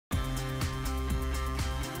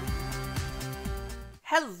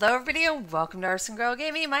Hello everybody and welcome to ArsenGirl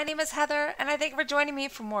Gaming. My name is Heather and I thank you for joining me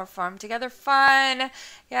for more Farm Together fun.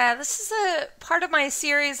 Yeah, this is a part of my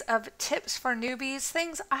series of tips for newbies,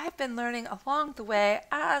 things I've been learning along the way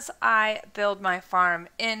as I build my farm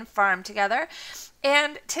in Farm Together.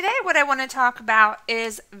 And today what I want to talk about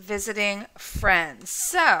is visiting friends.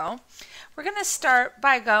 So we're going to start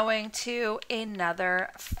by going to another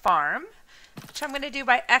farm, which I'm going to do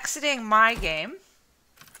by exiting my game.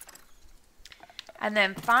 And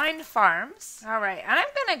then find farms. All right, and I'm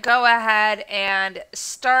going to go ahead and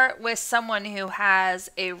start with someone who has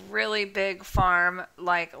a really big farm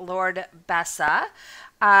like Lord Bessa.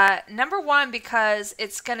 Number one, because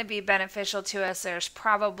it's going to be beneficial to us. There's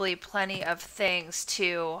probably plenty of things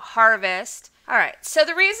to harvest. All right, so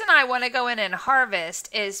the reason I want to go in and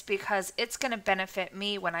harvest is because it's going to benefit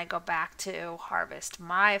me when I go back to harvest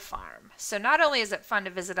my farm. So not only is it fun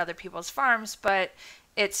to visit other people's farms, but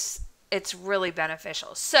it's really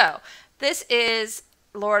beneficial. So this is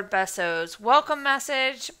Lord Besso's welcome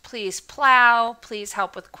message. Please plow. Please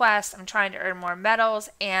help with quests. I'm trying to earn more medals,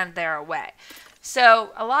 and they're away.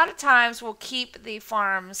 So a lot of times we'll keep the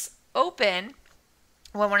farms open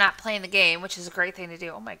when we're not playing the game, which is a great thing to do.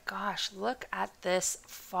 Oh my gosh, look at this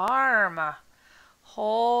farm.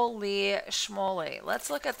 Holy schmoly. Let's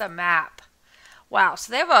look at the map. Wow,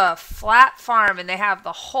 so they have a flat farm and they have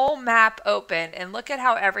the whole map open, and look at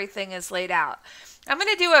how everything is laid out. I'm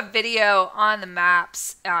going to do a video on the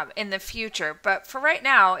maps in the future, but for right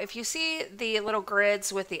now, if you see the little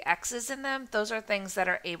grids with the X's in them, those are things that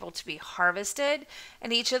are able to be harvested,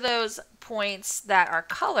 and each of those points that are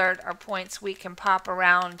colored are points we can pop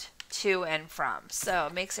around to and from. So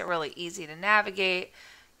it makes it really easy to navigate.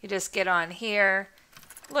 You just get on here,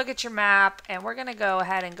 look at your map, and we're going to go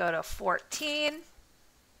ahead and go to 14.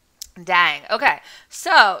 Dang. Okay,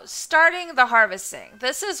 so starting the harvesting.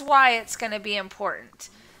 This is why it's going to be important.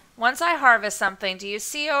 Once I harvest something, do you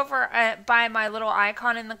see over by my little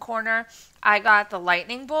icon in the corner, I got the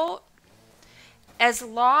lightning bolt? As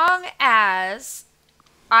long as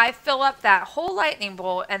I fill up that whole lightning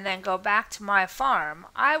bolt and then go back to my farm,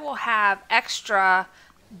 I will have extra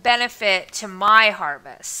benefit to my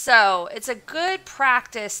harvest. So it's a good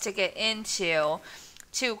practice to get into,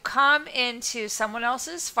 to come into someone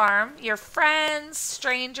else's farm, your friends,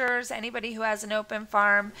 strangers, anybody who has an open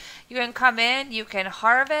farm. You can come in, you can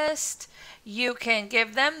harvest, you can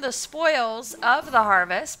give them the spoils of the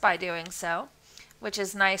harvest by doing so, which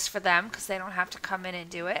is nice for them because they don't have to come in and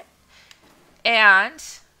do it. And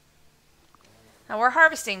now we're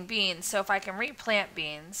harvesting beans, so if I can replant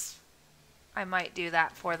beans, I might do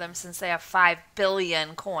that for them since they have 5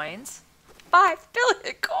 billion coins. 5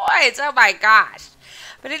 billion coins! Oh my gosh.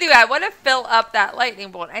 But anyway, I want to fill up that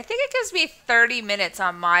lightning bolt. I think it gives me 30 minutes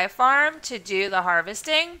on my farm to do the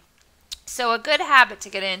harvesting. So a good habit to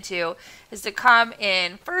get into is to come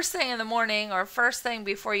in first thing in the morning or first thing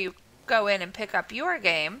before you go in and pick up your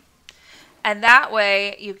game. And that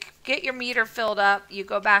way you get your meter filled up, you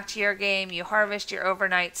go back to your game, you harvest your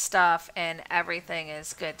overnight stuff, and everything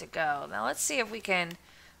is good to go. Now let's see if we can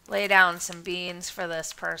lay down some beans for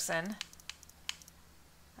this person.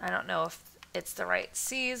 I don't know if it's the right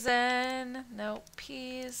season. No,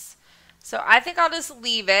 peas. So I think I'll just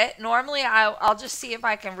leave it. Normally I'll just see if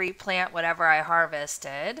I can replant whatever I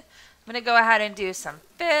harvested. I'm going to go ahead and do some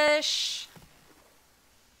fish.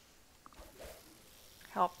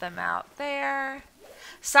 Help them out there.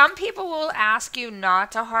 Some people will ask you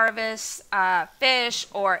not to harvest fish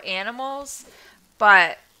or animals,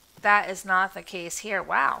 but that is not the case here.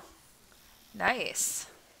 Wow. Nice.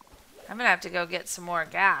 I'm going to have to go get some more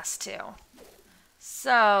gas too.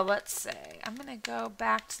 So let's see. I'm going to go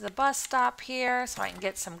back to the bus stop here so I can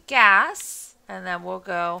get some gas, and then we'll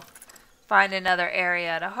go find another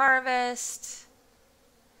area to harvest.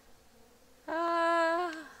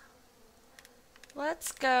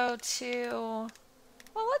 Let's go to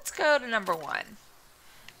number 1.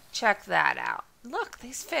 Check that out. Look,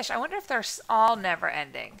 these fish. I wonder if they're all never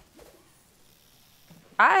ending.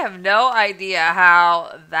 I have no idea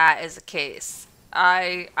how that is the case.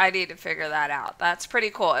 I need to figure that out. That's pretty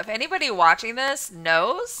cool. If anybody watching this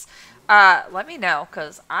knows, let me know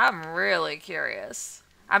because I'm really curious.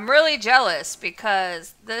 I'm really jealous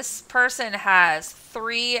because this person has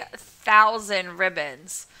 3,000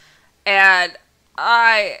 ribbons and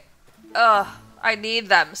I need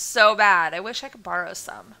them so bad. I wish I could borrow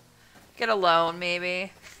some. Get a loan,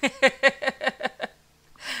 maybe.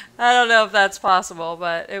 I don't know if that's possible,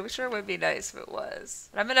 but it sure would be nice if it was.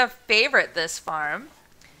 I'm going to favorite this farm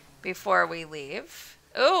before we leave.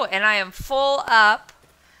 Oh, and I am full up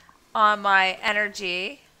on my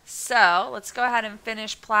energy. So let's go ahead and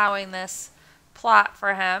finish plowing this plot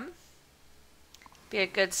for him. Be a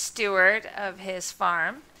good steward of his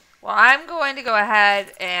farm. Well, I'm going to go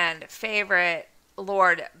ahead and favorite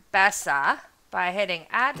Lord Bessa by hitting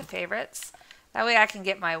add to favorites. That way I can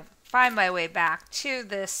find my way back to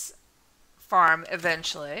this farm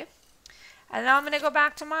eventually. And now I'm going to go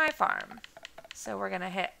back to my farm. So we're going to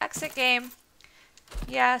hit exit game.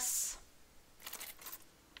 Yes.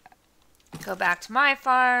 Go back to my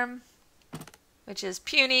farm, which is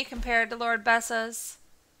puny compared to Lord Bessa's.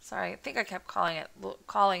 Sorry, I think I kept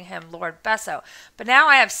calling him Lord Besso. But now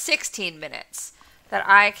I have 16 minutes that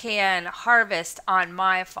I can harvest on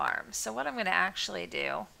my farm. So what I'm going to actually do,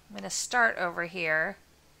 I'm going to start over here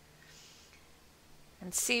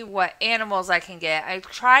and see what animals I can get. I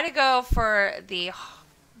try to go for the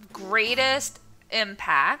greatest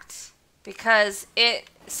impact because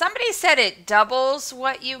somebody said it doubles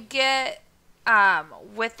what you get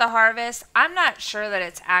with the harvest. I'm not sure that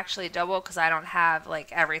it's actually double because I don't have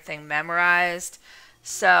like everything memorized.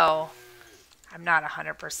 So I'm not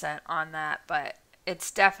 100% on that, but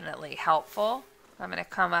it's definitely helpful. I'm going to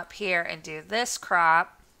come up here and do this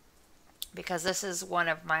crop because this is one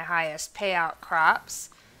of my highest payout crops.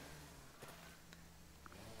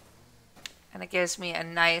 And it gives me a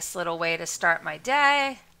nice little way to start my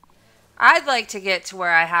day. I'd like to get to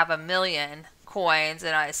where I have 1 million coins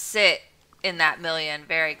and I sit in that 1 million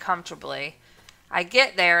very comfortably. I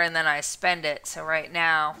get there and then I spend it. So right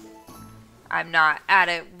now I'm not at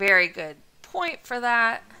a very good point for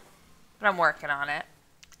that, but I'm working on it.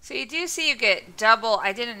 So you do see you get double,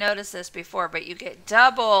 I didn't notice this before, but you get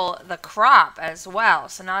double the crop as well.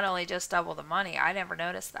 So not only just double the money, I never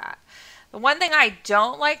noticed that. The one thing I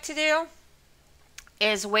don't like to do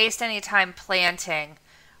is waste any time planting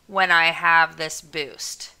when I have this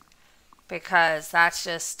boost, because that's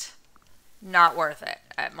just not worth it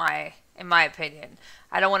in my opinion.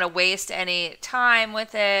 I don't want to waste any time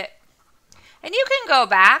with it. And you can go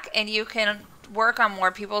back and you can work on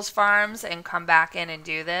more people's farms and come back in and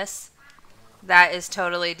do this. That is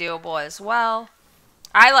totally doable as well.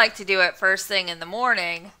 I like to do it first thing in the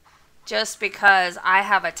morning just because I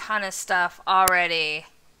have a ton of stuff already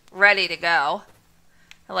ready to go.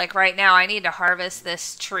 Like right now I need to harvest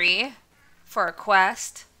this tree for a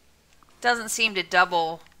quest. Doesn't seem to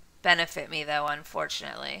double benefit me though,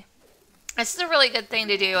 unfortunately. This is a really good thing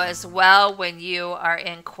to do as well when you are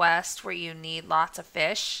in quest where you need lots of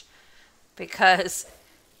fish, because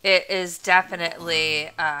it is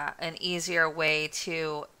definitely an easier way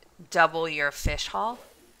to double your fish haul.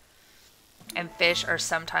 And fish are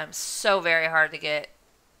sometimes so very hard to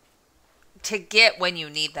get when you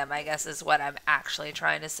need them, I guess is what I'm actually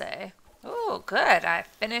trying to say. Oh, good. I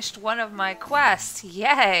finished one of my quests.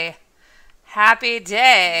 Yay. Happy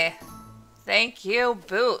day. Thank you,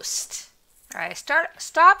 boost. All right,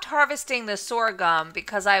 stopped harvesting the sorghum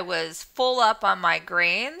because I was full up on my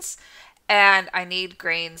grains and I need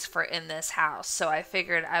grains for in this house. So I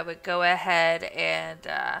figured I would go ahead and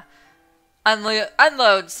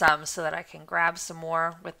unload some so that I can grab some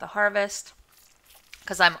more with the harvest.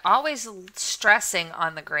 Because I'm always stressing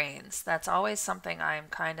on the grains. That's always something I'm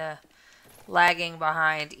kind of lagging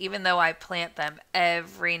behind. Even though I plant them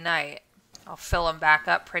every night, I'll fill them back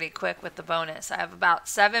up pretty quick with the bonus. I have about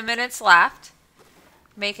 7 minutes left.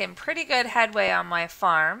 Making pretty good headway on my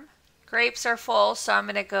farm. Grapes are full, so I'm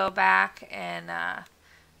going to go back and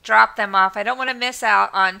drop them off. I don't want to miss out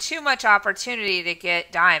on too much opportunity to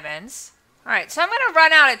get diamonds. All right, so I'm going to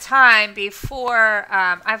run out of time before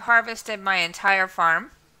I've harvested my entire farm,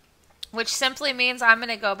 which simply means I'm going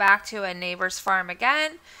to go back to a neighbor's farm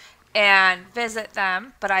again and visit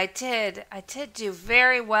them. But I did do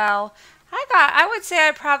very well. I would say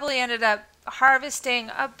I probably ended up harvesting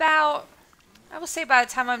about, I will say by the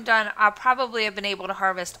time I'm done, I'll probably have been able to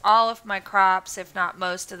harvest all of my crops, if not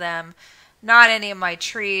most of them. Not any of my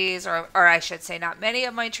trees, or I should say not many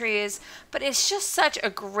of my trees, but it's just such a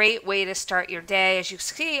great way to start your day. As you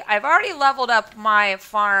see, I've already leveled up my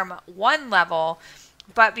farm 1 level,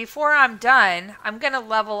 but before I'm done, I'm going to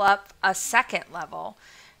level up a 2nd level.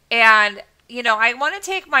 And, you know, I want to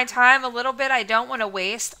take my time a little bit. I don't want to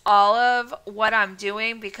waste all of what I'm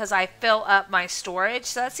doing because I fill up my storage.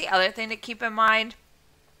 So that's the other thing to keep in mind.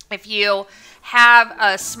 If you have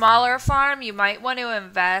a smaller farm, you might want to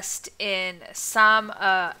invest in some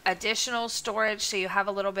additional storage so you have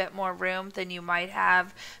a little bit more room than you might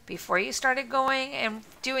have before you started going and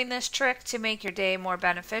doing this trick to make your day more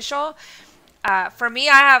beneficial. For me,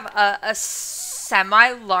 I have a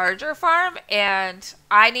semi-larger farm and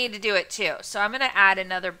I need to do it too. So I'm going to add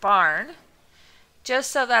another barn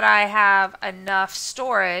just so that I have enough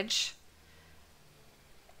storage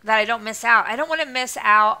that I don't miss out. I don't want to miss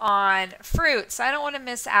out on fruits. I don't want to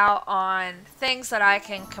miss out on things that I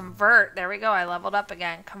can convert. There we go. I leveled up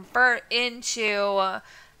again. Convert into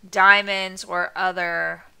diamonds or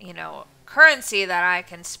other, currency that I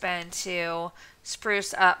can spend to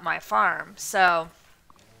spruce up my farm. So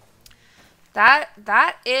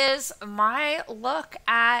that is my look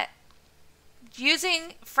at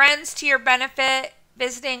using friends to your benefit,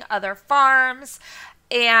 visiting other farms,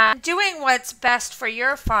 and doing what's best for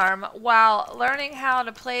your farm while learning how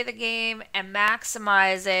to play the game and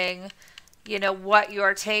maximizing, what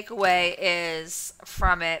your takeaway is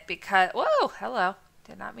from it. Because, whoa, hello.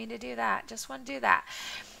 Did not mean to do that. Just want to do that.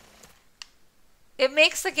 It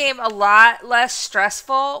makes the game a lot less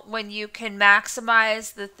stressful when you can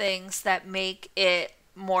maximize the things that make it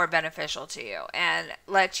more beneficial to you and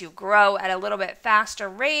let you grow at a little bit faster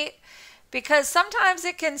rate, because sometimes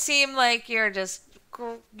it can seem like you're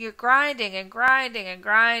grinding and grinding and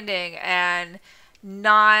grinding and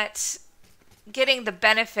not getting the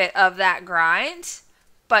benefit of that grind,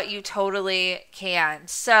 but you totally can.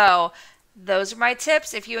 So those are my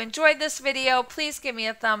tips. If you enjoyed this video, please give me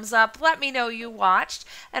a thumbs up. Let me know you watched.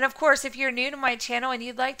 And of course, if you're new to my channel and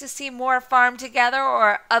you'd like to see more Farm Together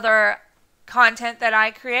or other content that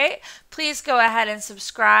I create, please go ahead and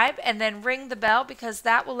subscribe and then ring the bell, because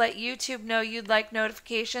that will let YouTube know you'd like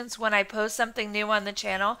notifications when I post something new on the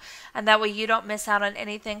channel, and that way you don't miss out on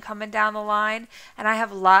anything coming down the line. And I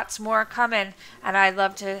have lots more coming, and I'd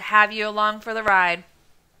love to have you along for the ride.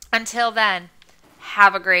 Until then,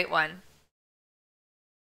 have a great one.